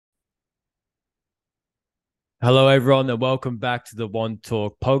Hello, everyone, and welcome back to the One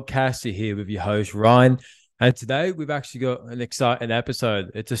Talk podcast. You're here with your host, Ryan. And today we've actually got an exciting episode.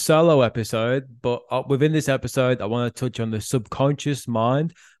 It's a solo episode, but within this episode, I want to touch on the subconscious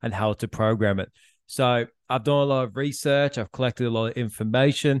mind and how to program it. So, I've done a lot of research, I've collected a lot of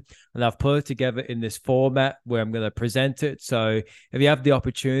information, and I've put it together in this format where I'm going to present it. So, if you have the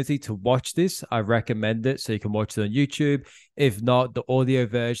opportunity to watch this, I recommend it. So, you can watch it on YouTube. If not, the audio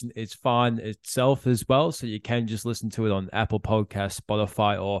version is fine itself as well. So, you can just listen to it on Apple Podcasts,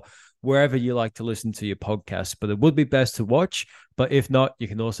 Spotify, or wherever you like to listen to your podcast. But it would be best to watch. But if not, you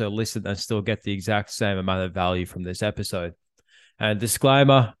can also listen and still get the exact same amount of value from this episode. And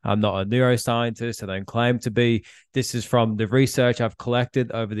disclaimer, I'm not a neuroscientist. I don't claim to be. This is from the research I've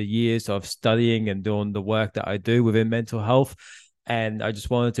collected over the years of studying and doing the work that I do within mental health. And I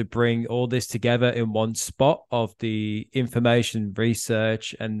just wanted to bring all this together in one spot of the information,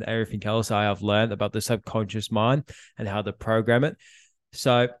 research, and everything else I have learned about the subconscious mind and how to program it.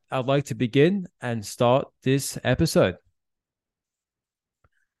 So I'd like to begin and start this episode.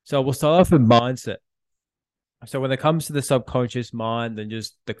 So we'll start off with mindset. So when it comes to the subconscious mind and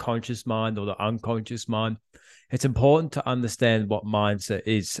just the conscious mind or the unconscious mind, it's important to understand what mindset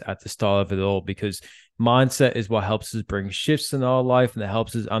is at the start of it all, because mindset is what helps us bring shifts in our life and it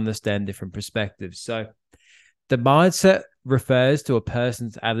helps us understand different perspectives. So the mindset refers to a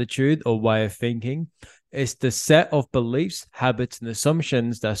person's attitude or way of thinking. It's the set of beliefs, habits, and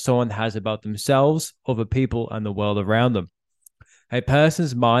assumptions that someone has about themselves, other people, and the world around them. A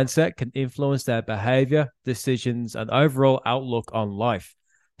person's mindset can influence their behavior, decisions, and overall outlook on life.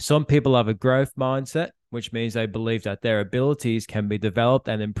 Some people have a growth mindset, which means they believe that their abilities can be developed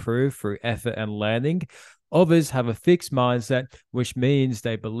and improved through effort and learning. Others have a fixed mindset, which means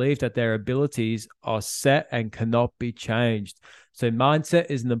they believe that their abilities are set and cannot be changed. So, mindset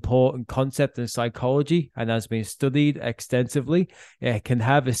is an important concept in psychology and has been studied extensively. It can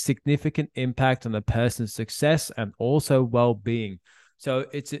have a significant impact on a person's success and also well being. So,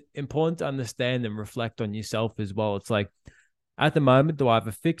 it's important to understand and reflect on yourself as well. It's like, at the moment, do I have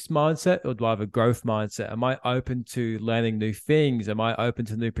a fixed mindset or do I have a growth mindset? Am I open to learning new things? Am I open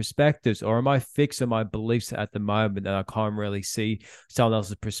to new perspectives? Or am I fixed on my beliefs at the moment and I can't really see someone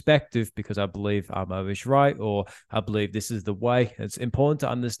else's perspective because I believe I'm always right or I believe this is the way? It's important to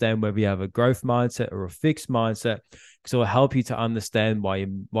understand whether you have a growth mindset or a fixed mindset because it will help you to understand why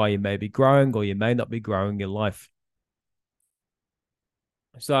you may be growing or you may not be growing in life.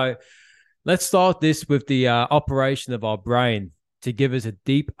 So, let's start this with the operation of our brain to give us a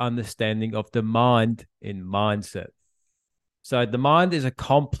deep understanding of the mind in mindset. So, the mind is a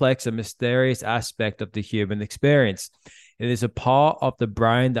complex and mysterious aspect of the human experience. It is a part of the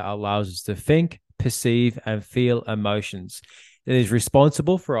brain that allows us to think, perceive, and feel emotions. It is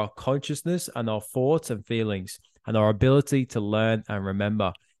responsible for our consciousness and our thoughts and feelings, and our ability to learn and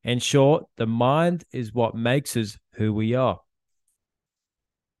remember. In short, the mind is what makes us who we are.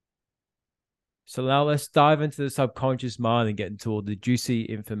 So now let's dive into the subconscious mind and get into all the juicy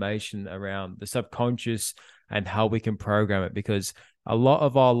information around the subconscious and how we can program it. Because a lot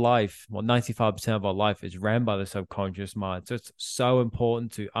of our life, well, 95% of our life is ran by the subconscious mind. So it's so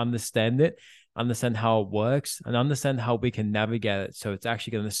important to understand it, understand how it works, and understand how we can navigate it. So it's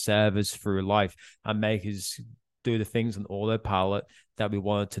actually going to serve us through life and make us do the things on autopilot that we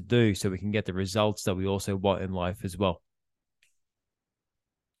wanted to do so we can get the results that we also want in life as well.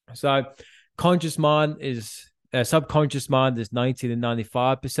 So conscious mind is subconscious mind is 90 to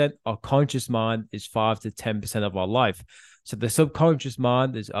 95%. Our conscious mind is 5 to 10% of our life. So the subconscious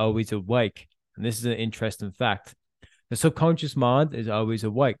mind is always awake. And this is an interesting fact. The subconscious mind is always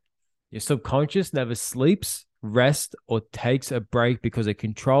awake. Your subconscious never sleeps, rests, or takes a break because it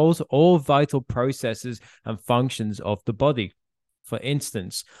controls all vital processes and functions of the body. For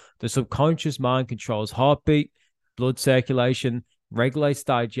instance, the subconscious mind controls heartbeat, blood circulation, regulates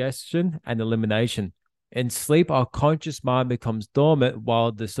digestion and elimination. In sleep, our conscious mind becomes dormant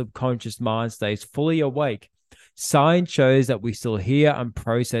while the subconscious mind stays fully awake. Science shows that we still hear and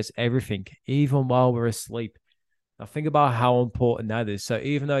process everything, even while we're asleep. Now, think about how important that is. So,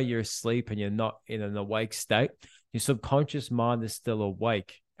 even though you're asleep and you're not in an awake state, your subconscious mind is still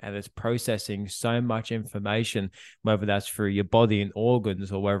awake and it's processing so much information, whether that's through your body and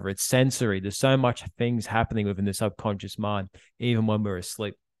organs or whether it's sensory. There's so much things happening within the subconscious mind, even when we're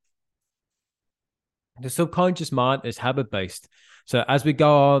asleep. The subconscious mind is habit based. So, as we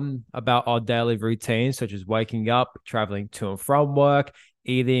go on about our daily routines, such as waking up, traveling to and from work,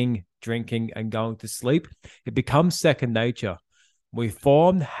 eating, drinking, and going to sleep, it becomes second nature. We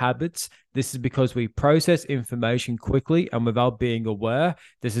form habits. This is because we process information quickly and without being aware.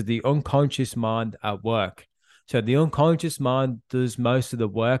 This is the unconscious mind at work. So the unconscious mind does most of the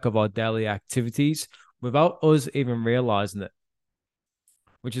work of our daily activities without us even realizing it,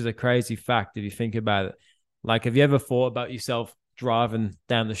 which is a crazy fact if you think about it. Like, have you ever thought about yourself driving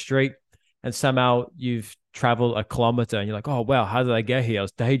down the street and somehow you've traveled a kilometer and you're like, oh, wow, how did I get here? I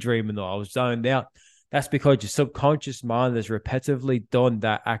was daydreaming or I was zoned out. That's because your subconscious mind has repetitively done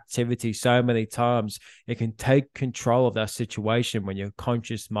that activity so many times, it can take control of that situation when your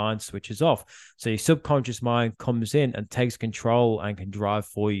conscious mind switches off. So your subconscious mind comes in and takes control and can drive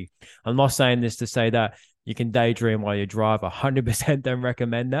for you. I'm not saying this to say that you can daydream while you drive. 100% don't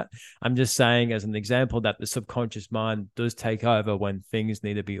recommend that. I'm just saying, as an example, that the subconscious mind does take over when things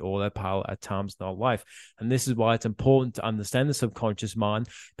need to be autopilot at times in our life. And this is why it's important to understand the subconscious mind,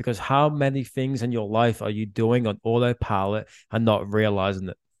 because how many things in your life are you doing on autopilot and not realizing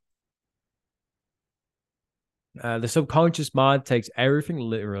it? The subconscious mind takes everything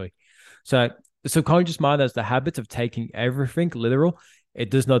literally. So the subconscious mind has the habit of taking everything literal. It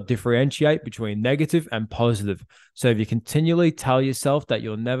does not differentiate between negative and positive. So if you continually tell yourself that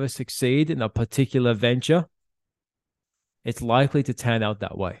you'll never succeed in a particular venture, it's likely to turn out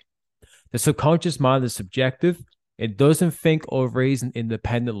that way. The subconscious mind is subjective. It doesn't think or reason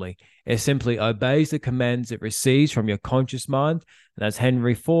independently. It simply obeys the commands it receives from your conscious mind. And as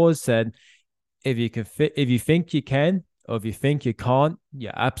Henry Ford said, if you think you can, or if you think you can't,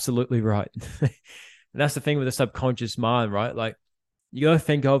 you're absolutely right. And that's the thing with the subconscious mind, right? Like, you got to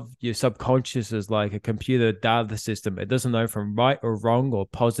think of your subconscious as like a computer data system. It doesn't know from right or wrong or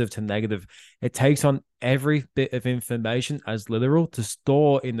positive to negative. It takes on every bit of information as literal to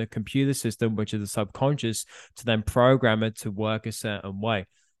store in the computer system, which is the subconscious, to then program it to work a certain way.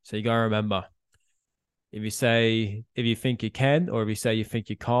 So you got to remember, if you think you can, or if you say you think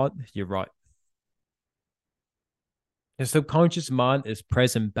you can't, you're right. The subconscious mind is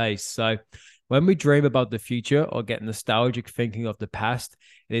present based. So when we dream about the future or get nostalgic thinking of the past,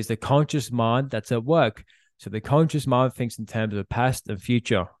 it is the conscious mind that's at work. So the conscious mind thinks in terms of past and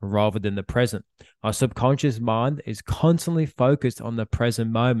future rather than the present. Our subconscious mind is constantly focused on the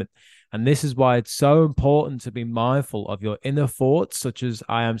present moment. And this is why it's so important to be mindful of your inner thoughts, such as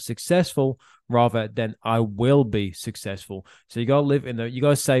I am successful, rather than I will be successful. So you got to you got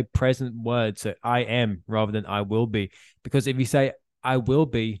to say present words. So I am rather than I will be. Because if you say I will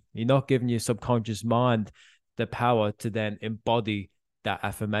be, you're not giving your subconscious mind the power to then embody that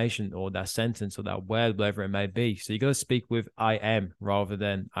affirmation or that sentence or that word, whatever it may be. So you got to speak with I am rather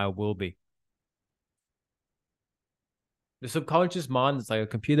than I will be. The subconscious mind is like a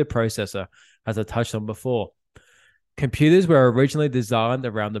computer processor, as I touched on before. Computers were originally designed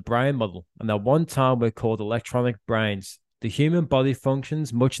around the brain model, and at one time were called electronic brains. The human body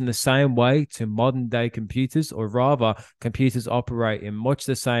functions much in the same way to modern day computers, or rather, computers operate in much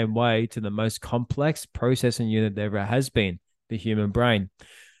the same way to the most complex processing unit there ever has been, the human brain.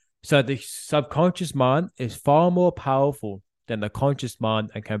 So the subconscious mind is far more powerful than the conscious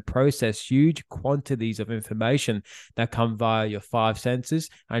mind and can process huge quantities of information that come via your five senses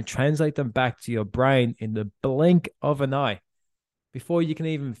and translate them back to your brain in the blink of an eye. Before you can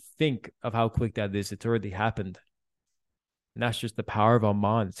even think of how quick that is, it's already happened. And that's just the power of our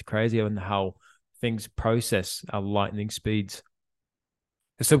mind. It's crazy on how things process at lightning speeds.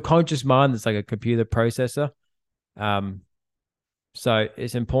 The subconscious mind is like a computer processor. So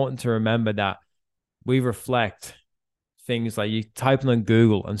it's important to remember that we reflect things like you type on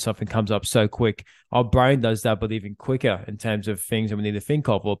Google and something comes up so quick. Our brain does that, but even quicker in terms of things that we need to think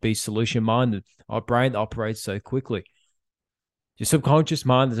of or be solution minded. Our brain operates so quickly. Your subconscious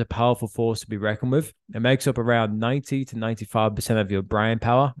mind is a powerful force to be reckoned with. It makes up around 90 to 95% of your brain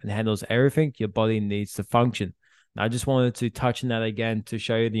power and handles everything your body needs to function. And I just wanted to touch on that again to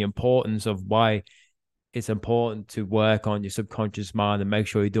show you the importance of why it's important to work on your subconscious mind and make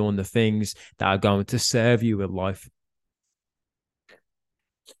sure you're doing the things that are going to serve you in life.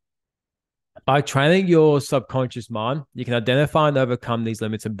 By training your subconscious mind, you can identify and overcome these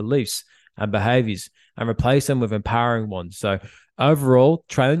limiting beliefs and behaviors and replace them with empowering ones. So overall,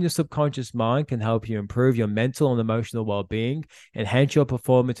 training your subconscious mind can help you improve your mental and emotional well-being, enhance your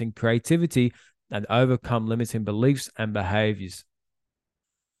performance and creativity, and overcome limiting beliefs and behaviors.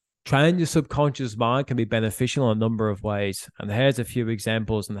 Training your subconscious mind can be beneficial in a number of ways, and here's a few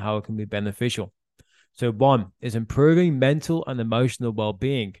examples on how it can be beneficial. So one is improving mental and emotional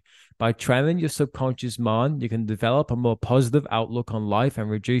well-being. By training your subconscious mind, you can develop a more positive outlook on life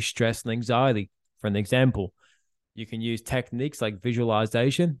and reduce stress and anxiety. For an example, you can use techniques like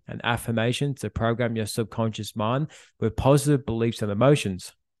visualization and affirmation to program your subconscious mind with positive beliefs and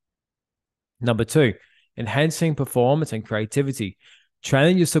emotions. Number two, enhancing performance and creativity.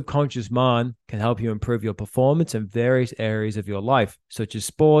 Training your subconscious mind can help you improve your performance in various areas of your life, such as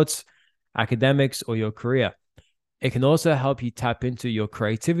sports, academics, or your career. It can also help you tap into your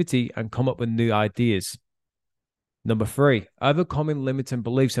creativity and come up with new ideas. Number 3, overcoming limiting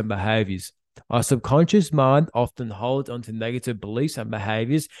beliefs and behaviors. Our subconscious mind often holds onto negative beliefs and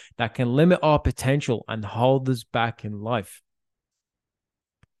behaviors that can limit our potential and hold us back in life.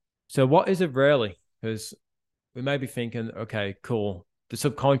 So what is it really? Because we may be thinking, okay, cool. The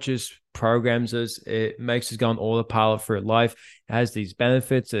subconscious programs us, it makes us go on autopilot through life. It has these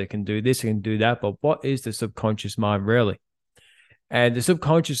benefits, it can do this, it can do that. But what is the subconscious mind really? And the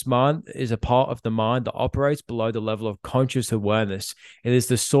subconscious mind is a part of the mind that operates below the level of conscious awareness. It is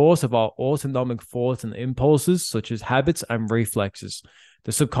the source of our autonomic thoughts and impulses, such as habits and reflexes.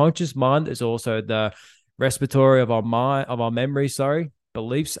 The subconscious mind is also the respiratory of our mind, of our memory,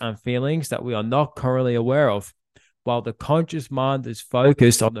 beliefs and feelings that we are not currently aware of. While the conscious mind is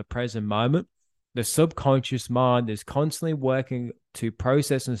focused on the present moment, the subconscious mind is constantly working to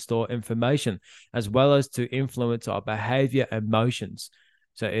process and store information, as well as to influence our behavior and emotions.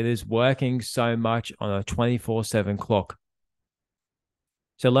 So it is working so much on a 24/7 clock.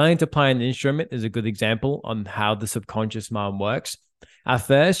 So learning to play an instrument is a good example on how the subconscious mind works. At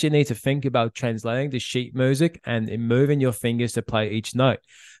first, you need to think about translating the sheet music and in moving your fingers to play each note.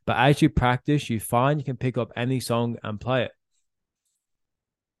 But as you practice, you find you can pick up any song and play it.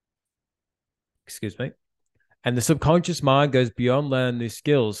 Excuse me. And the subconscious mind goes beyond learning new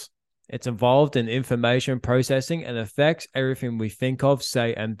skills. It's involved in information processing and affects everything we think of,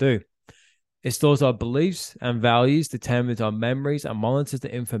 say, and do. It stores our beliefs and values, determines our memories, and monitors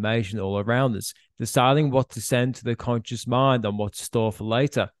the information all around us, deciding what to send to the conscious mind and what to store for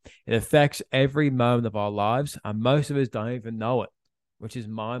later. It affects every moment of our lives, and most of us don't even know it, which is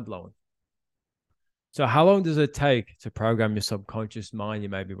mind-blowing. So how long does it take to program your subconscious mind, you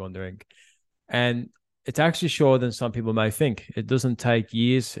may be wondering? And it's actually shorter than some people may think. It doesn't take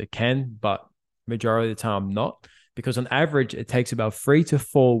years. It can, but majority of the time not. Because on average, it takes about 3 to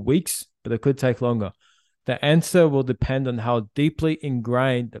 4 weeks, but it could take longer. The answer will depend on how deeply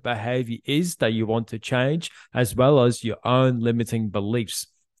ingrained the behavior is that you want to change, as well as your own limiting beliefs.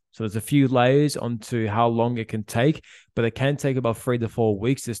 So there's a few layers onto how long it can take, but it can take about 3 to 4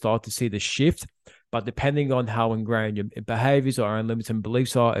 weeks to start to see the shift. But depending on how ingrained your behaviors or unlimited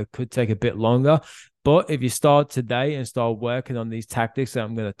beliefs are, it could take a bit longer. But if you start today and start working on these tactics that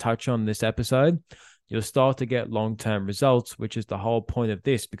I'm going to touch on in this episode, you'll start to get long-term results, which is the whole point of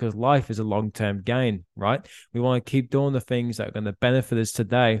this, because life is a long-term gain, right? We want to keep doing the things that are going to benefit us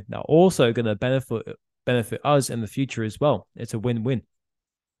today. They're also going to benefit us in the future as well. It's a win-win.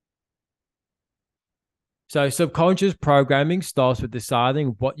 So subconscious programming starts with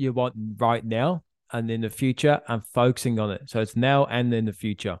deciding what you want right now and in the future and focusing on it. So it's now and in the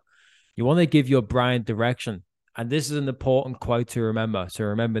future. You want to give your brain direction. And this is an important quote to remember. So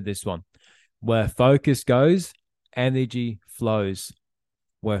remember this one. Where focus goes, energy flows.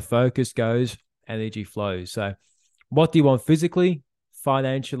 Where focus goes, energy flows. So what do you want physically,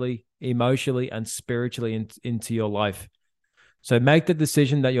 financially, emotionally, and spiritually into your life? So make the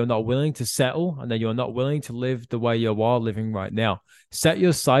decision that you're not willing to settle and that you're not willing to live the way you are living right now. Set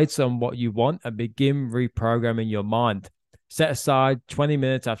your sights on what you want and begin reprogramming your mind. Set aside 20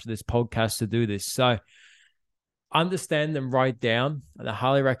 minutes after this podcast to do this. So understand and write down. And I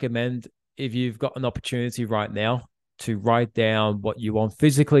highly recommend, if you've got an opportunity right now, to write down what you want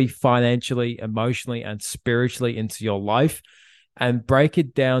physically, financially, emotionally, and spiritually into your life, and break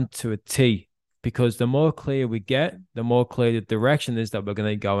it down to a T. Because the more clear we get, the more clear the direction is that we're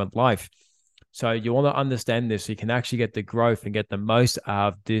going to go in life. So you want to understand this so you can actually get the growth and get the most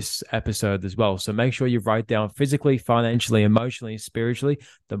out of this episode as well. So make sure you write down physically, financially, emotionally, spiritually,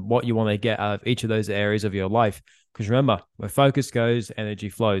 what you want to get out of each of those areas of your life. Because remember, where focus goes, energy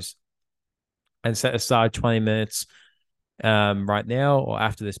flows. And set aside 20 minutes right now or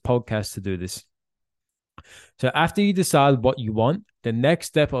after this podcast to do this. So after you decide what you want, the next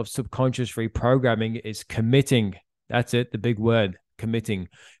step of subconscious reprogramming is committing. That's it, the big word, committing.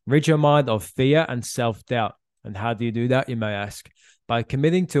 Rid your mind of fear and self-doubt. And how do you do that, you may ask? By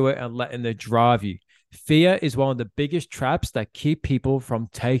committing to it and letting it drive you. Fear is one of the biggest traps that keep people from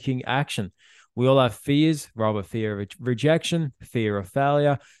taking action. We all have fears, rather fear of rejection, fear of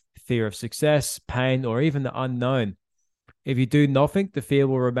failure, fear of success, pain, or even the unknown. If you do nothing, the fear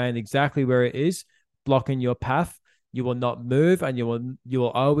will remain exactly where it is, blocking your path. You will not move, and you will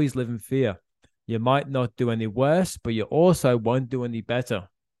always live in fear. You might not do any worse, but you also won't do any better.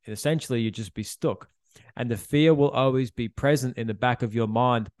 And essentially, you just be stuck. And the fear will always be present in the back of your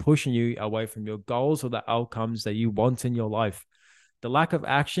mind, pushing you away from your goals or the outcomes that you want in your life. The lack of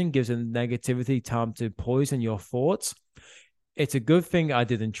action gives a negativity time to poison your thoughts. It's a good thing I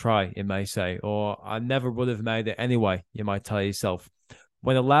didn't try, you may say, or I never would have made it anyway, you might tell yourself.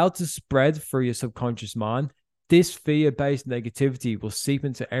 When allowed to spread through your subconscious mind, this fear-based negativity will seep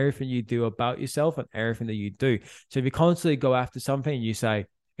into everything you do about yourself and everything that you do. So if you constantly go after something and you say,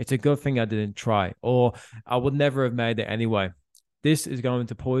 it's a good thing I didn't try, or I would never have made it anyway, this is going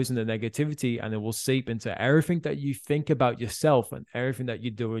to poison the negativity and it will seep into everything that you think about yourself and everything that you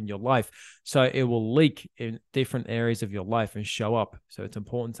do in your life. So it will leak in different areas of your life and show up. So it's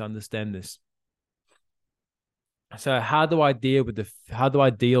important to understand this. So how do I deal with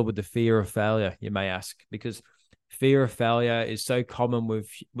the fear of failure, you may ask? Because fear of failure is so common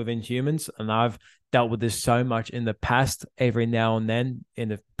within humans, and I've dealt with this so much in the past, every now and then, in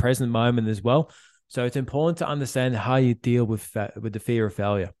the present moment as well. So it's important to understand how you deal with the fear of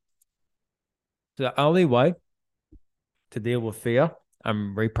failure. So the only way to deal with fear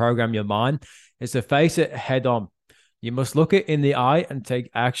and reprogram your mind is to face it head on. You must look it in the eye and take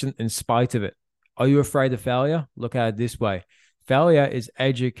action in spite of it. Are you afraid of failure? Look at it this way. Failure is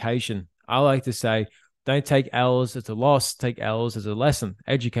education. I like to say, don't take L's as a loss, take L's as a lesson.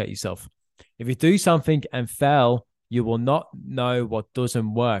 Educate yourself. If you do something and fail, you will not know what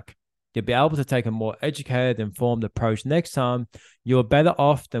doesn't work. You'll be able to take a more educated, informed approach next time. You're better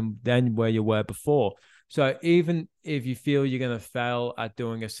off than where you were before. So even if you feel you're going to fail at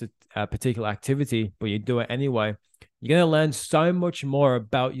doing a particular activity, but you do it anyway, you're going to learn so much more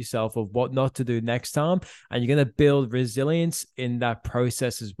about yourself of what not to do next time. And you're going to build resilience in that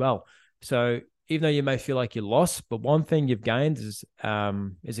process as well. So even though you may feel like you lost, but one thing you've gained is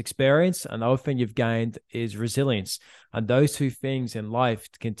experience. Another thing you've gained is resilience. And those two things in life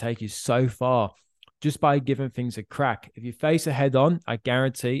can take you so far just by giving things a crack. If you face it head on, I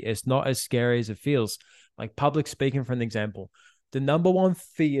guarantee it's not as scary as it feels. Like public speaking, for an example, the number one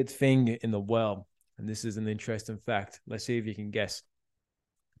feared thing in the world, and this is an interesting fact. Let's see if you can guess.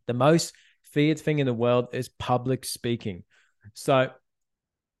 The most feared thing in the world is public speaking. So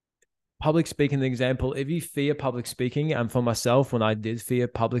public speaking, an example, if you fear public speaking, and for myself, when I did fear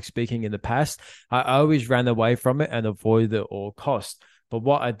public speaking in the past, I always ran away from it and avoided it at all costs. But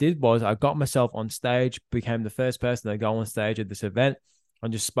what I did was I got myself on stage, became the first person to go on stage at this event,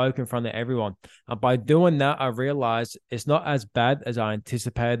 and just spoke in front of everyone. And by doing that, I realized it's not as bad as I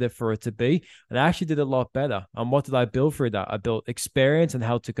anticipated for it to be. And I actually did a lot better. And what did I build through that? I built experience and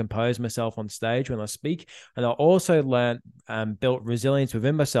how to compose myself on stage when I speak. And I also learned and built resilience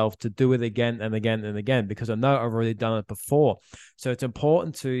within myself to do it again and again and again, because I know I've already done it before. So it's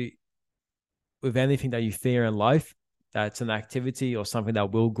important to, with anything that you fear in life, that's an activity or something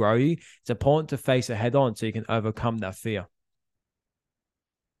that will grow you, it's important to face it head on so you can overcome that fear.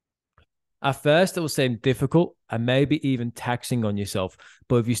 At first, it will seem difficult and maybe even taxing on yourself.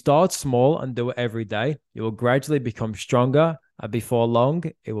 But if you start small and do it every day, you will gradually become stronger. And before long,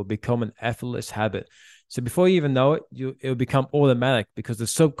 it will become an effortless habit. So before you even know it, it will become automatic, because the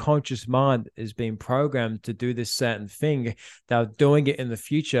subconscious mind is being programmed to do this certain thing. That doing it in the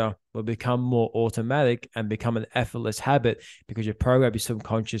future will become more automatic and become an effortless habit, because you program your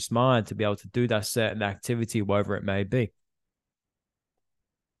subconscious mind to be able to do that certain activity, whatever it may be.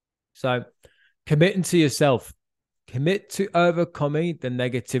 So committing to yourself, commit to overcoming the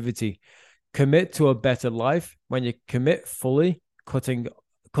negativity, commit to a better life. When you commit fully, cutting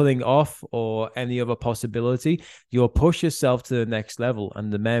off or any other possibility, you'll push yourself to the next level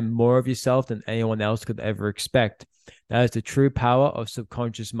and demand more of yourself than anyone else could ever expect. That is the true power of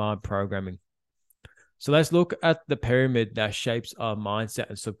subconscious mind programming. So let's look at the pyramid that shapes our mindset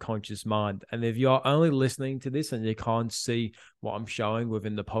and subconscious mind. And if you're only listening to this and you can't see what I'm showing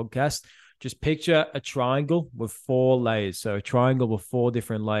within the podcast, just picture a triangle with 4 layers. So a triangle with 4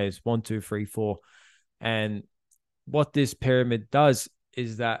 different layers, 1, 2, 3, 4. And what this pyramid does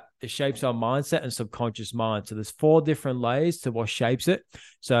is that it shapes our mindset and subconscious mind. So there's 4 different layers to what shapes it.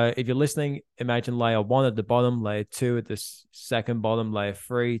 So if you're listening, imagine layer 1 at the bottom, layer 2 at the second bottom, layer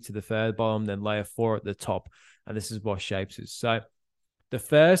 3 to the third bottom, then layer 4 at the top. And this is what shapes it. So the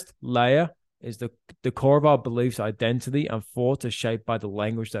first layer is the core of our beliefs, identity, and thoughts are shaped by the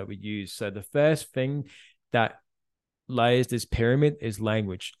language that we use. So the first thing that layers this pyramid is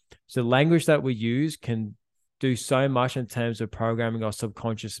language. So language that we use can do so much in terms of programming our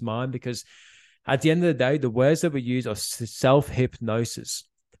subconscious mind, because at the end of the day, the words that we use are self-hypnosis.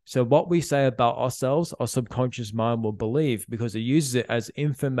 So what we say about ourselves, our subconscious mind will believe, because it uses it as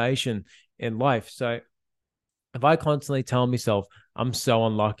information in life. So if I constantly tell myself, I'm so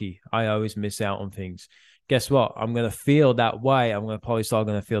unlucky, I always miss out on things. guess what? I'm going to feel that way. I'm going to probably start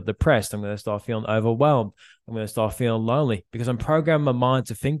going to feel depressed. I'm going to start feeling overwhelmed. I'm going to start feeling lonely because I'm programming my mind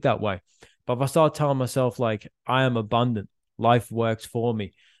to think that way. But if I start telling myself, like, I am abundant, life works for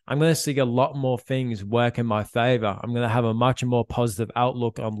me, I'm going to see a lot more things work in my favor. I'm going to have a much more positive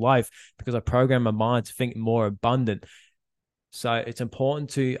outlook on life because I program my mind to think more abundant. So it's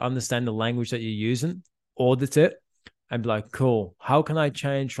important to understand the language that you're using, audit it, and be like, cool, how can I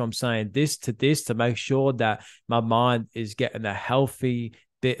change from saying this to make sure that my mind is getting a healthy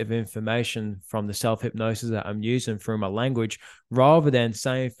bit of information from the self-hypnosis that I'm using through my language, rather than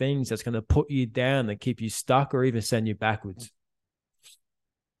saying things that's going to put you down and keep you stuck or even send you backwards.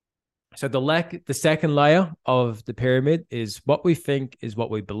 So the second layer of the pyramid is what we think is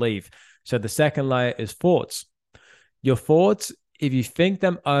what we believe. So the second layer is thoughts. Your thoughts, if you think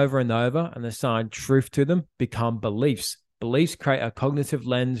them over and over and assign truth to them, become beliefs. Beliefs create a cognitive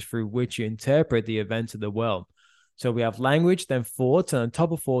lens through which you interpret the events of the world. So we have language, then thoughts, and on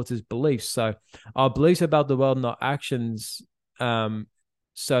top of thoughts is beliefs. So our beliefs about the world and our actions.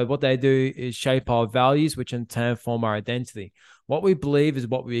 So what they do is shape our values, which in turn form our identity. What we believe is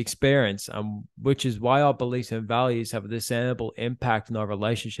what we experience, which is why our beliefs and values have a discernible impact on our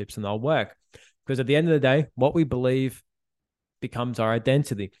relationships and our work. Because at the end of the day, what we believe becomes our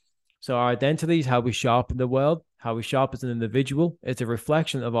identity. So our identity is how we show up in the world, how we show up as an individual. It's a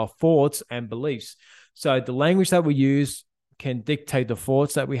reflection of our thoughts and beliefs. So the language that we use can dictate the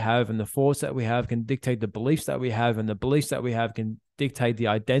thoughts that we have, and the thoughts that we have can dictate the beliefs that we have, and the beliefs that we have can dictate the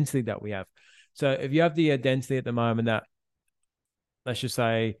identity that we have. So if you have the identity at the moment that, let's just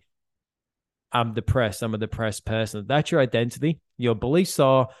say, I'm depressed, I'm a depressed person, that's your identity. Your beliefs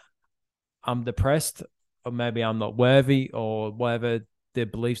are, I'm depressed, or maybe I'm not worthy, or whatever the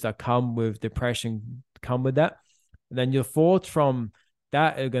beliefs that come with depression come with that. And then your thoughts from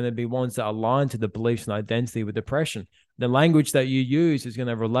that are going to be ones that align to the beliefs and identity with depression. The language that you use is going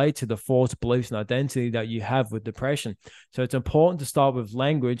to relate to the thoughts, beliefs, and identity that you have with depression. So it's important to start with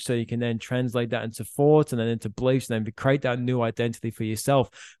language so you can then translate that into thoughts and then into beliefs, and then create that new identity for yourself.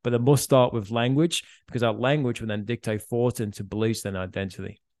 But it must start with language, because that language will then dictate thoughts into beliefs and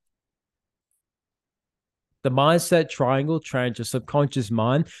identity. The mindset triangle trains your subconscious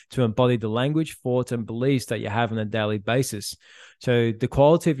mind to embody the language, thoughts, and beliefs that you have on a daily basis. So the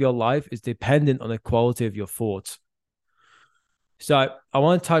quality of your life is dependent on the quality of your thoughts. So I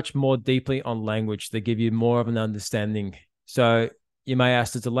want to touch more deeply on language to give you more of an understanding. So you may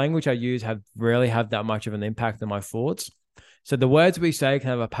ask, does the language I use really have that much of an impact on my thoughts? So the words we say can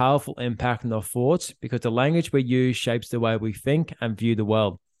have a powerful impact on our thoughts because the language we use shapes the way we think and view the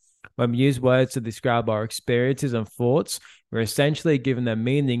world. When we use words to describe our experiences and thoughts, we're essentially giving them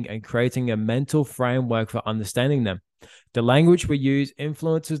meaning and creating a mental framework for understanding them. The language we use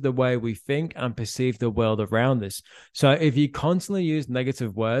influences the way we think and perceive the world around us. So if you constantly use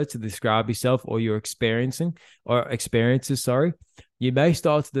negative words to describe yourself or your experiences, you may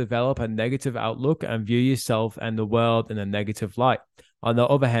start to develop a negative outlook and view yourself and the world in a negative light. On the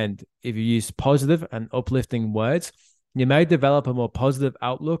other hand, if you use positive and uplifting words, you may develop a more positive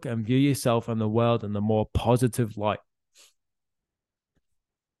outlook and view yourself and the world in a more positive light.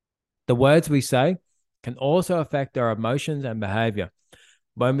 The words we say can also affect our emotions and behavior.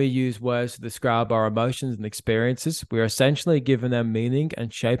 When we use words to describe our emotions and experiences, we are essentially giving them meaning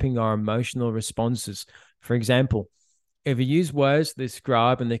and shaping our emotional responses. For example, if you use words to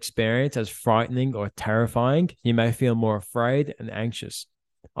describe an experience as frightening or terrifying, you may feel more afraid and anxious.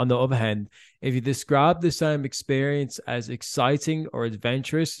 On the other hand, if you describe the same experience as exciting or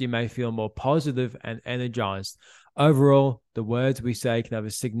adventurous, you may feel more positive and energized. Overall, the words we say can have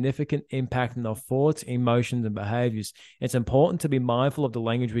a significant impact on our thoughts, emotions, and behaviors. It's important to be mindful of the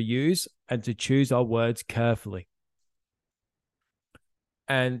language we use and to choose our words carefully.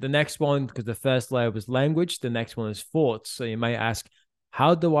 And the next one, because the first layer was language, the next one is thoughts. So you may ask,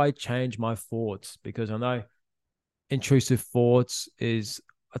 how do I change my thoughts? Because I know intrusive thoughts is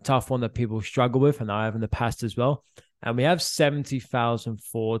a tough one that people struggle with, and I have in the past as well. And we have 70,000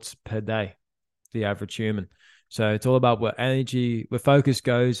 thoughts per day, the average human. So it's all about where focus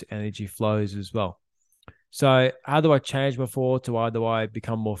goes, energy flows as well. So how do I change my thoughts? Or how do I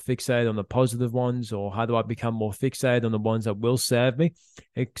become more fixated on the positive ones? Or how do I become more fixated on the ones that will serve me?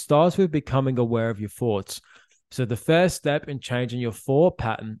 It starts with becoming aware of your thoughts. So the first step in changing your thought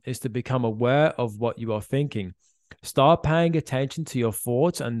pattern is to become aware of what you are thinking. Start paying attention to your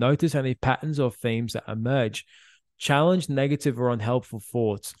thoughts and notice any patterns or themes that emerge. Challenge negative or unhelpful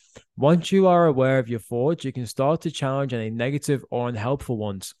thoughts. Once you are aware of your thoughts, you can start to challenge any negative or unhelpful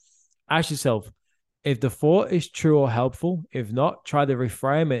ones. Ask yourself, If the thought is true or helpful, if not, try to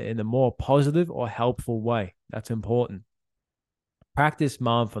reframe it in a more positive or helpful way. That's important. Practice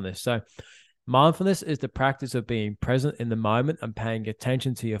mindfulness. So, mindfulness is the practice of being present in the moment and paying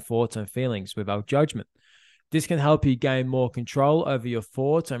attention to your thoughts and feelings without judgment. This can help you gain more control over your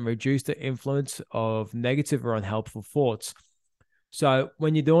thoughts and reduce the influence of negative or unhelpful thoughts. So,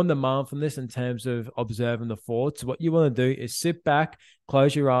 when you're doing the mindfulness in terms of observing the thoughts, what you want to do is sit back,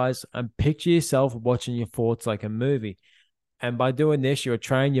 close your eyes, and picture yourself watching your thoughts like a movie. And by doing this, you're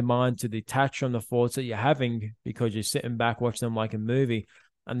training your mind to detach from the thoughts that you're having because you're sitting back watching them like a movie.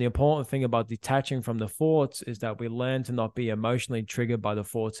 And the important thing about detaching from the thoughts is that we learn to not be emotionally triggered by the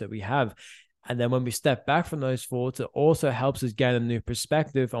thoughts that we have. And then when we step back from those thoughts, it also helps us gain a new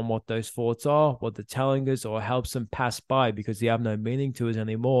perspective on what those thoughts are, what they're telling us, or helps them pass by because they have no meaning to us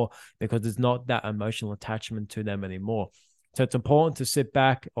anymore because there's not that emotional attachment to them anymore. So it's important to sit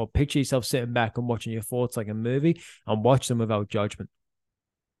back or picture yourself sitting back and watching your thoughts like a movie and watch them without judgment.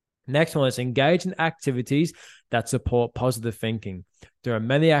 Next one is engage in activities that support positive thinking. There are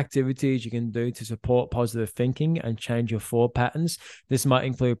many activities you can do to support positive thinking and change your thought patterns. This might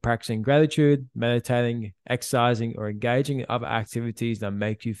include practicing gratitude, meditating, exercising, or engaging in other activities that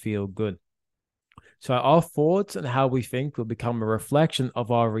make you feel good. So our thoughts and how we think will become a reflection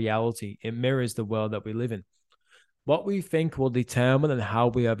of our reality. It mirrors the world that we live in. What we think will determine and how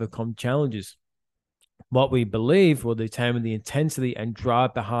we overcome challenges. What we believe will determine the intensity and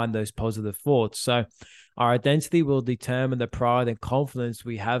drive behind those positive thoughts. So our identity will determine the pride and confidence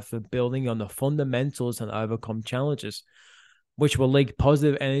we have for building on the fundamentals and overcome challenges, which will leak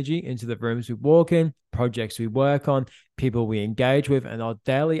positive energy into the rooms we walk in, projects we work on, people we engage with, and our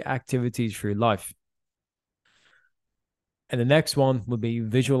daily activities through life. And the next one would be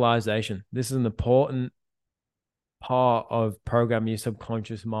visualization. This is an important part of programming your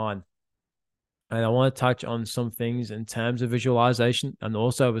subconscious mind. And I want to touch on some things in terms of visualization and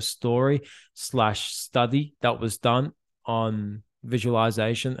also a story/study that was done on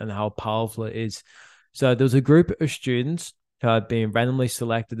visualization and how powerful it is. So there was a group of students who had been randomly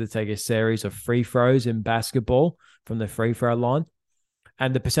selected to take a series of free throws in basketball from the free throw line.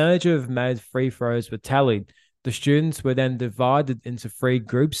 And the percentage of made free throws were tallied. The students were then divided into 3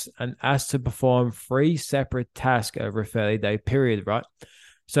 groups and asked to perform 3 separate tasks over a 30-day period, right?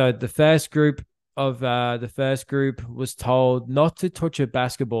 So the first group was told not to touch a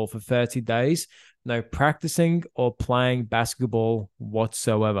basketball for 30 days, no practicing or playing basketball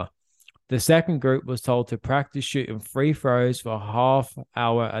whatsoever. The second group was told to practice shooting free throws for half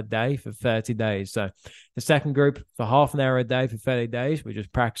hour a day for 30 days. So the second group for half an hour a day for 30 days, we're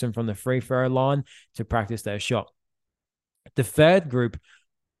just practicing from the free throw line to practice their shot. The third group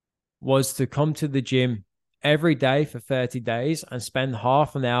was to come to the gym every day for 30 days and spend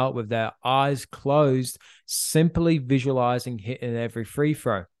half an hour with their eyes closed, simply visualizing hitting every free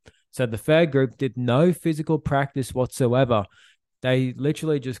throw. So the third group did no physical practice whatsoever. They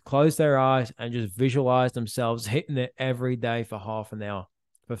literally just closed their eyes and just visualized themselves hitting it every day for half an hour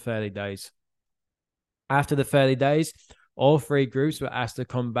for 30 days. After the 30 days, all 3 groups were asked to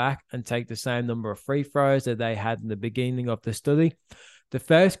come back and take the same number of free throws that they had in the beginning of the study. The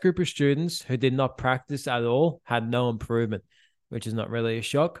first group of students who did not practice at all had no improvement, which is not really a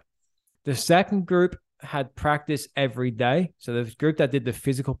shock. The second group had practice every day. So the group that did the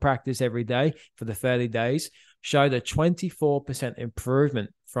physical practice every day for the 30 days showed a 24%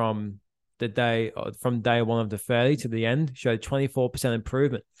 improvement from day 1 of the 30 to the end, showed 24%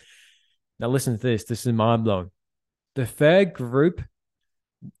 improvement. Now listen to this. This is mind-blowing. The third group,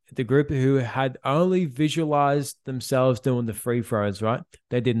 the group who had only visualized themselves doing the free throws, right?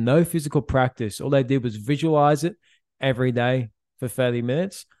 They did no physical practice. All they did was visualize it every day for 30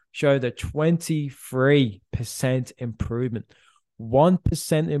 minutes, showed a 23% improvement.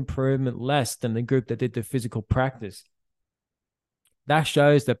 1% improvement less than the group that did the physical practice. That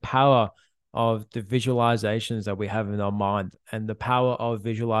shows the power of the visualizations that we have in our mind and the power of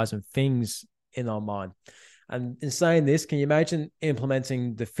visualizing things in our mind. And in saying this, can you imagine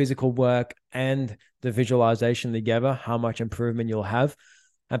implementing the physical work and the visualization together, how much improvement you'll have?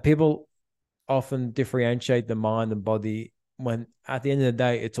 And people often differentiate the mind and body when at the end of the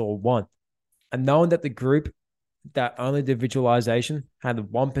day, it's all one. And knowing that the group that only did visualization had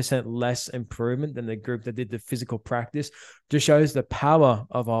 1% less improvement than the group that did the physical practice just shows the power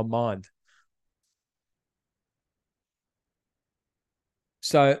of our mind.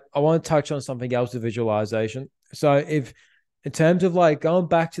 So I want to touch on something else with visualization. So if in terms of like going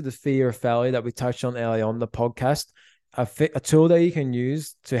back to the fear of failure that we touched on earlier on the podcast, a tool that you can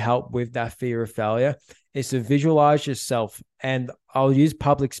use to help with that fear of failure is to visualize yourself. And I'll use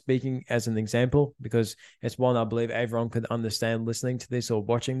public speaking as an example because it's one I believe everyone could understand listening to this or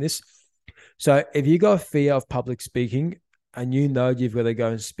watching this. So if you got a fear of public speaking and you know you've got to go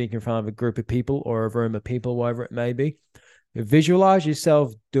and speak in front of a group of people or a room of people, whatever it may be, visualize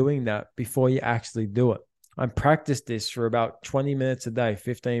yourself doing that before you actually do it. And practice this for about 20 minutes a day,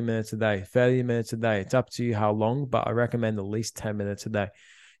 15 minutes a day, 30 minutes a day. It's up to you how long, but I recommend at least 10 minutes a day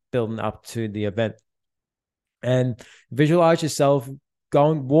building up to the event. And visualize yourself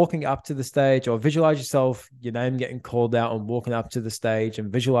walking up to the stage, or visualize yourself, your name getting called out and walking up to the stage,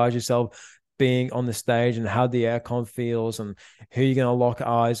 and visualize yourself being on the stage and how the aircon feels and who you're going to lock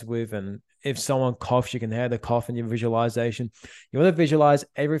eyes with. And if someone coughs, you can hear the cough in your visualization. You want to visualize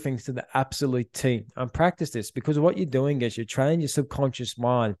everything to the absolute T and practice this, because what you're doing is you're training your subconscious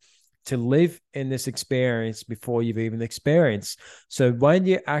mind to live in this experience before you've even experienced. So when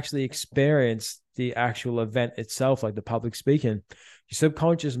you actually experience the actual event itself, like the public speaking, your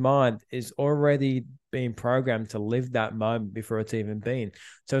subconscious mind is already being programmed to live that moment before it's even been.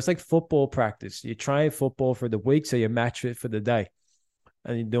 So it's like football practice. You train football for the week, so you match it for the day.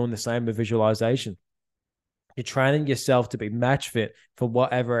 And you're doing the same with visualization. You're training yourself to be match fit for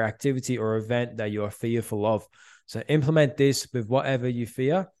whatever activity or event that you are fearful of. So implement this with whatever you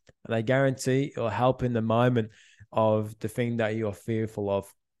fear, and I guarantee it'll help in the moment of the thing that you're fearful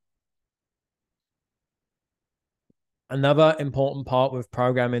of. Another important part with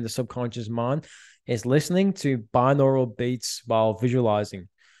programming the subconscious mind is listening to binaural beats while visualizing.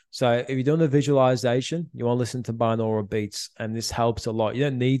 So if you're doing a visualization, you want to listen to binaural beats, and this helps a lot. You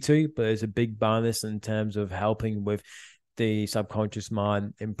don't need to, but it's a big bonus in terms of helping with the subconscious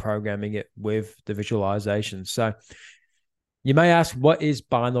mind in programming it with the visualization. So you may ask, what is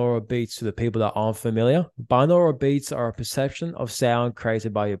binaural beats to the people that aren't familiar? Binaural beats are a perception of sound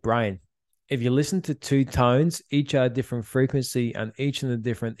created by your brain. If you listen to two tones, each at a different frequency and each in a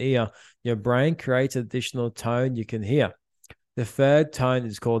different ear, your brain creates an additional tone you can hear. The third tone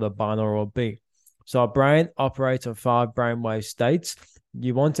is called a binaural beat. So our brain operates on 5 brainwave states.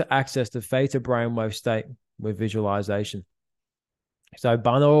 You want to access the theta brainwave state with visualization. So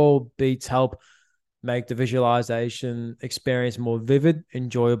binaural beats help make the visualization experience more vivid,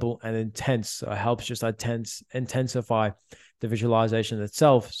 enjoyable, and intense. So it helps just intensify the visualization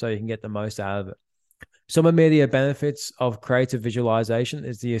itself so you can get the most out of it. Some immediate benefits of creative visualization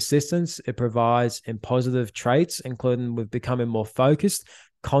is the assistance it provides in positive traits, including with becoming more focused,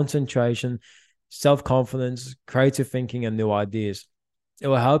 concentration, self-confidence, creative thinking, and new ideas. It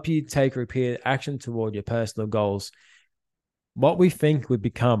will help you take repeated action toward your personal goals. What we think, we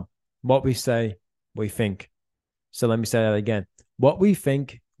become. What we say, we think. So let me say that again. What we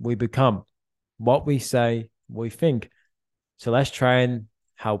think, we become. What we say, we think. So let's train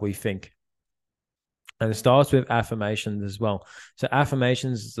how we think. And it starts with affirmations as well. So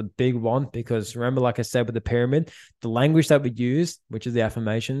affirmations is a big one because remember, like I said with the pyramid, the language that we use, which is the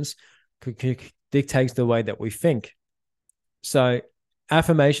affirmations, dictates the way that we think. So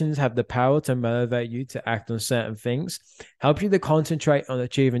affirmations have the power to motivate you to act on certain things, help you to concentrate on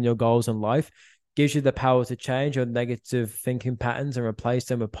achieving your goals in life, gives you the power to change your negative thinking patterns and replace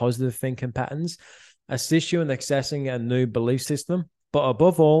them with positive thinking patterns, assist you in accessing a new belief system. But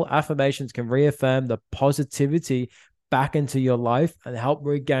above all, affirmations can reaffirm the positivity back into your life and help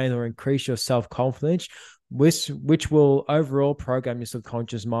regain or increase your self-confidence, which will overall program your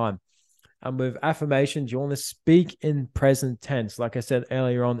subconscious mind. And with affirmations, you want to speak in present tense. Like I said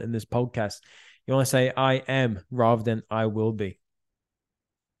earlier on in this podcast, you want to say I am rather than I will be.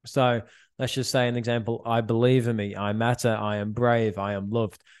 So let's just say an example, I believe in me, I matter, I am brave, I am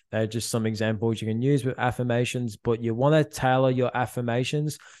loved. They're just some examples you can use with affirmations, but you want to tailor your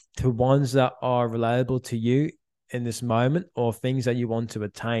affirmations to ones that are relatable to you in this moment or things that you want to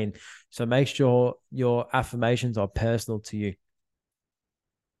attain. So make sure your affirmations are personal to you.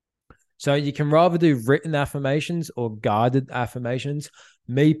 So you can rather do written affirmations or guided affirmations.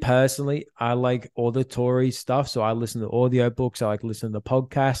 Me personally, I like auditory stuff. So I listen to audiobooks. I like listening to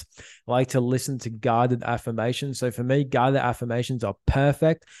podcasts. I like to listen to guided affirmations. So for me, guided affirmations are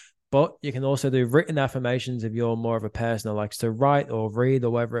perfect. But you can also do written affirmations if you're more of a person that likes to write or read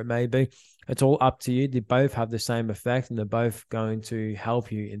or whatever it may be. It's all up to you. They both have the same effect and they're both going to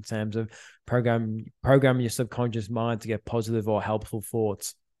help you in terms of programming your subconscious mind to get positive or helpful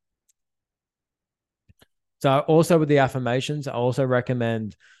thoughts. So also with the affirmations, I also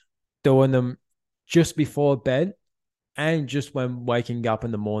recommend doing them just before bed and just when waking up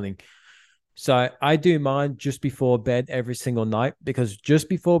in the morning. So I do mine just before bed every single night because just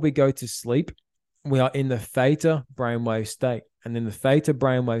before we go to sleep, we are in the theta brainwave state. and in the theta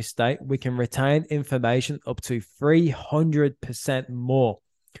brainwave state, we can retain information up to 300% more.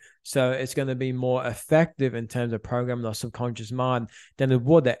 So it's going to be more effective in terms of programming our subconscious mind than it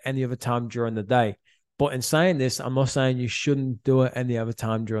would at any other time during the day. But in saying this, I'm not saying you shouldn't do it any other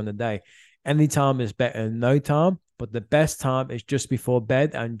time during the day. Any time is better than no time, but the best time is just before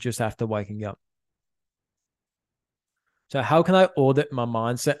bed and just after waking up. So how can I audit my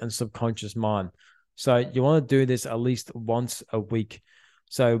mindset and subconscious mind? So you want to do this at least once a week.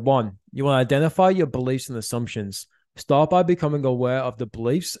 So one, you want to identify your beliefs and assumptions. Start by becoming aware of the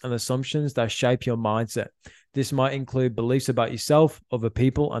beliefs and assumptions that shape your mindset. This might include beliefs about yourself, other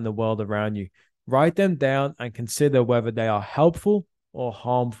people, and the world around you. Write them down and consider whether they are helpful or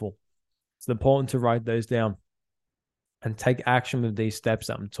harmful. It's important to write those down and take action with these steps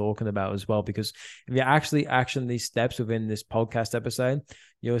that I'm talking about as well. Because if you actually action these steps within this podcast episode,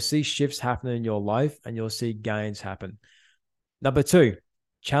 you'll see shifts happening in your life and you'll see gains happen. Number two,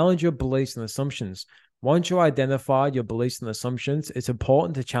 challenge your beliefs and assumptions. Once you identify your beliefs and assumptions, it's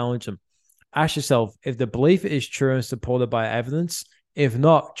important to challenge them. Ask yourself if the belief is true and supported by evidence. If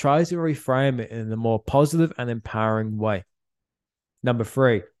not, try to reframe it in a more positive and empowering way. Number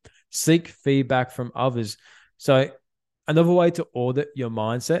three, seek feedback from others. So another way to audit your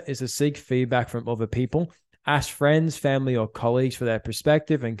mindset is to seek feedback from other people. Ask friends, family, or colleagues for their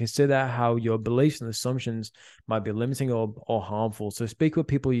perspective and consider how your beliefs and assumptions might be limiting or harmful. So speak with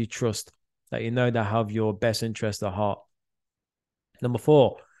people you trust, that you know that have your best interest at heart. Number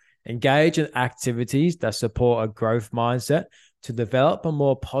four, engage in activities that support a growth mindset to develop a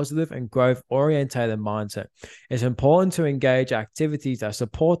more positive and growth-oriented mindset. It's important to engage activities that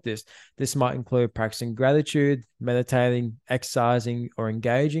support this. This might include practicing gratitude, meditating, exercising, or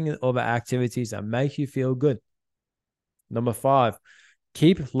engaging in other activities that make you feel good. Number five,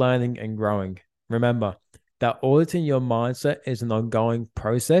 keep learning and growing. Remember that auditing your mindset is an ongoing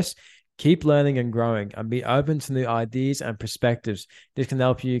process. Keep learning and growing and be open to new ideas and perspectives. This can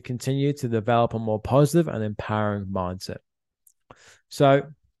help you continue to develop a more positive and empowering mindset. So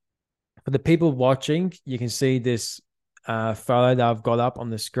for the people watching, you can see this photo that I've got up on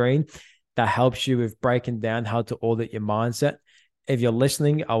the screen that helps you with breaking down how to audit your mindset. If you're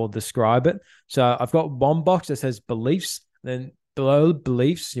listening, I will describe it. So I've got one box that says beliefs. Then below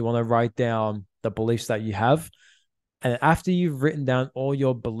beliefs, you want to write down the beliefs that you have. And after you've written down all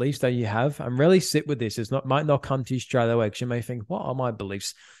your beliefs that you have, and really sit with this, might not come to you straight away because you may think, what are my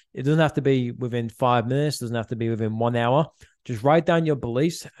beliefs? It doesn't have to be within 5 minutes. It doesn't have to be within 1 hour. Just write down your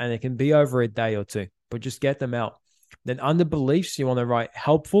beliefs and it can be over a day or two, but just get them out. Then under beliefs, you want to write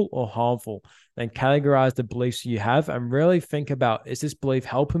helpful or harmful. Then categorize the beliefs you have and really think about, is this belief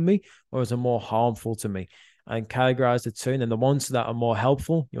helping me or is it more harmful to me? And categorize the two. And then the ones that are more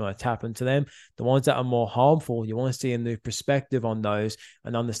helpful, you want to tap into them. The ones that are more harmful, you want to see a new perspective on those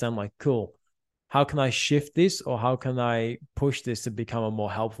and understand, like, cool, how can I shift this or how can I push this to become a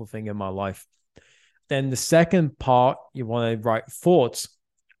more helpful thing in my life? Then the second part, you want to write thoughts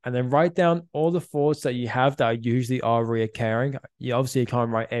and then write down all the thoughts that you have that usually are reoccurring. You obviously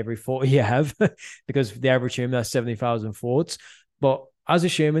can't write every thought you have because the average human has 70,000 thoughts. But as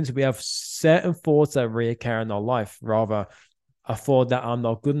humans, we have certain thoughts that reoccur in our life, rather a thought that I'm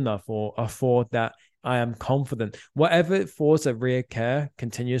not good enough or a thought that I am confident. Whatever thoughts that reoccur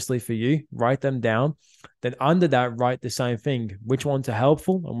continuously for you, write them down. Then under that, write the same thing, which ones are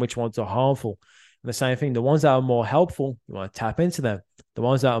helpful and which ones are harmful. And the same thing, the ones that are more helpful, you want to tap into them. The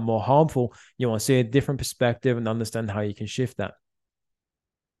ones that are more harmful, you want to see a different perspective and understand how you can shift that.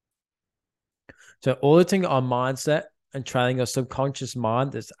 So auditing our mindset and training our subconscious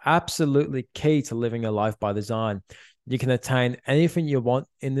mind is absolutely key to living a life by design. You can attain anything you want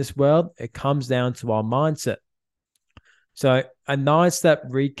in this world. It comes down to our mindset. So a 9-step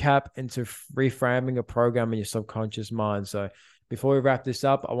recap into reframing a program in your subconscious mind. So before we wrap this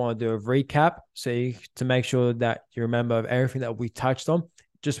up, I want to do a recap to make sure that you remember everything that we touched on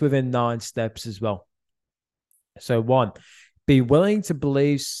just within 9 steps as well. So 1, be willing to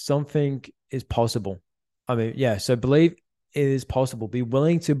believe something is possible. So believe it is possible. Be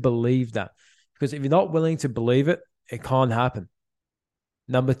willing to believe that. Because if you're not willing to believe it, it can't happen.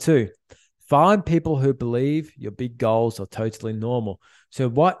 Number 2, find people who believe your big goals are totally normal. So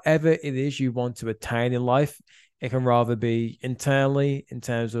whatever it is you want to attain in life, it can rather be internally in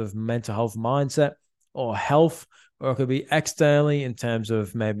terms of mental health mindset or health, or it could be externally in terms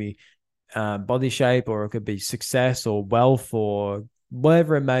of maybe body shape, or it could be success or wealth or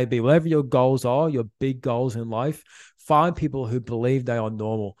whatever it may be. Whatever your goals are, your big goals in life, find people who believe they are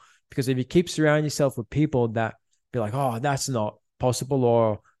normal. Because if you keep surrounding yourself with people that be like, oh, that's not possible,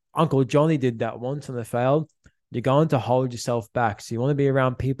 or Uncle Johnny did that once and it failed, you're going to hold yourself back. So you want to be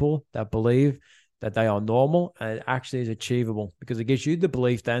around people that believe that they are normal and it actually is achievable, because it gives you the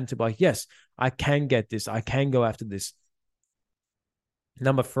belief then to be like, yes, I can get this. I can go after this.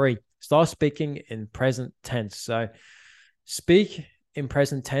 Number 3, start speaking in present tense. So speak in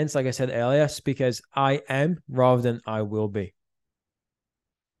present tense, like I said earlier, speak as I am rather than I will be.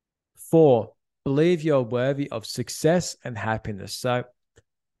 4, believe you're worthy of success and happiness. So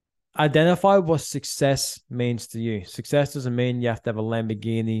identify what success means to you. Success doesn't mean you have to have a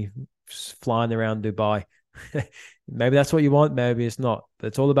Lamborghini flying around Dubai. Maybe that's what you want, maybe it's not. But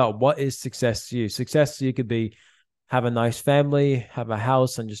it's all about what is success to you. Success to you could be have a nice family, have a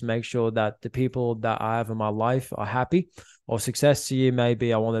house, and just make sure that the people that I have in my life are happy. Or success to you,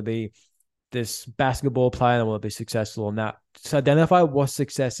 maybe I want to be this basketball player and I want to be successful in that. So identify what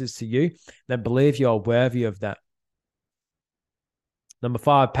success is to you, then believe you're worthy of that. Number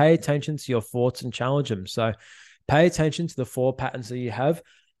 5, pay attention to your thoughts and challenge them. So pay attention to the 4 patterns that you have.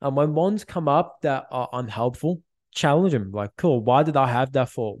 And when ones come up that are unhelpful, challenge them. Like, cool, why did I have that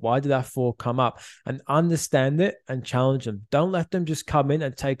thought? Why did that thought come up? And understand it and challenge them. Don't let them just come in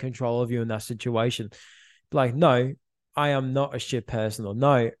and take control of you in that situation. Like, no, I am not a shit person, or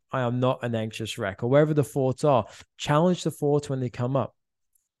no, I am not an anxious wreck, or wherever the thoughts are. Challenge the thoughts when they come up.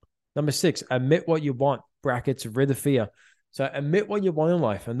 Number 6, admit what you want, brackets, rid of fear. So admit what you want in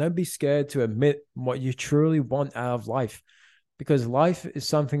life, and don't be scared to admit what you truly want out of life, because life is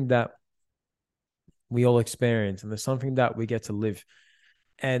something that we all experience, and there's something that we get to live.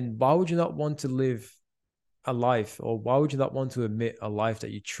 And why would you not want to live a life, or why would you not want to admit a life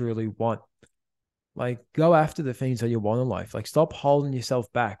that you truly want? Like, go after the things that you want in life. Like, stop holding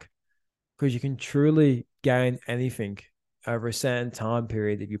yourself back, because you can truly gain anything over a certain time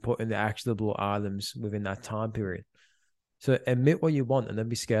period if you put in the actionable items within that time period. So admit what you want and don't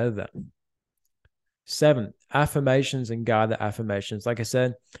be scared of that. 7, affirmations and guided affirmations. Like I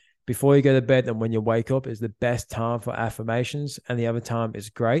said, before you go to bed and when you wake up is the best time for affirmations, and the other time is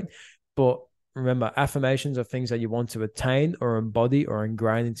great. But remember, affirmations are things that you want to attain or embody or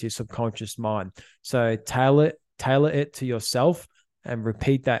ingrain into your subconscious mind. So tailor it to yourself and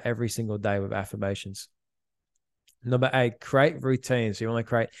repeat that every single day with affirmations. Number 8, create routines. So you want to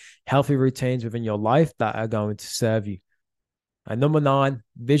create healthy routines within your life that are going to serve you. And number 9,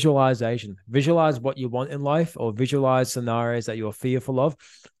 visualization. Visualize what you want in life, or visualize scenarios that you're fearful of,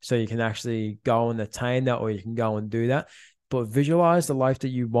 so you can actually go and attain that, or you can go and do that. But visualize the life that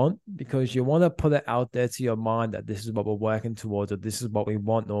you want, because you want to put it out there to your mind that this is what we're working towards, or this is what we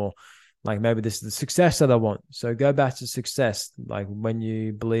want, or like maybe this is the success that I want. So go back to success. Like, when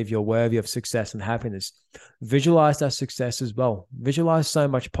you believe you're worthy of success and happiness, visualize that success as well. Visualize so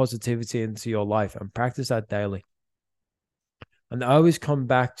much positivity into your life and practice that daily. And I always come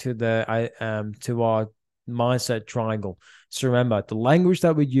back to to our mindset triangle. So remember, the language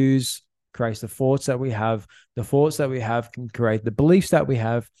that we use creates the thoughts that we have. The thoughts that we have can create the beliefs that we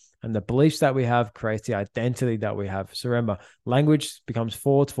have, and the beliefs that we have creates the identity that we have. So remember, language becomes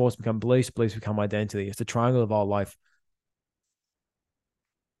thoughts, thoughts become beliefs, beliefs become identity. It's the triangle of our life.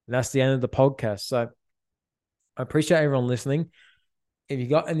 And that's the end of the podcast. So I appreciate everyone listening. If you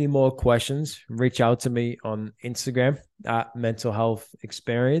got any more questions, reach out to me on Instagram at Mental Health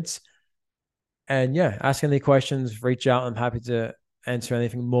Experience. And yeah, ask any questions, reach out. I'm happy to answer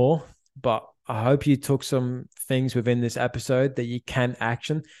anything more. But I hope you took some things within this episode that you can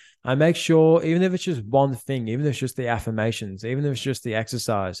action. And make sure, even if it's just one thing, even if it's just the affirmations, even if it's just the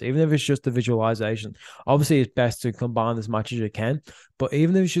exercise, even if it's just the visualization, obviously it's best to combine as much as you can. But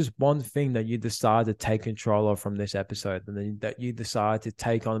even if it's just one thing that you decide to take control of from this episode, and then that you decide to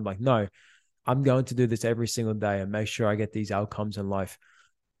take on, like, no, I'm going to do this every single day and make sure I get these outcomes in life.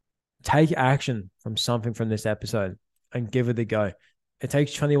 Take action from something from this episode and give it a go. It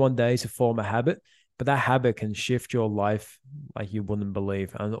takes 21 days to form a habit, but that habit can shift your life like you wouldn't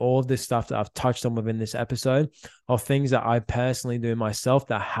believe. And all of this stuff that I've touched on within this episode are things that I personally do myself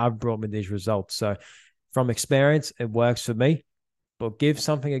that have brought me these results. So from experience, it works for me. But give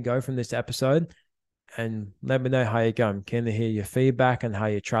something a go from this episode and let me know how you're going. I'm keen to hear your feedback and how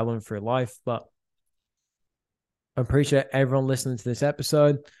you're traveling through life. But I appreciate everyone listening to this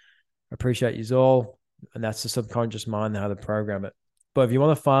episode. I appreciate you all. And that's the subconscious mind and how to program it. But if you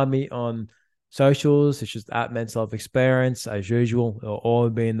want to find me on socials, it's just at Mental Health Experience as usual. It'll all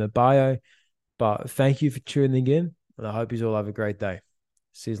be in the bio. But thank you for tuning in, and I hope you all have a great day.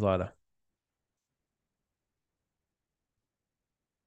 See you later.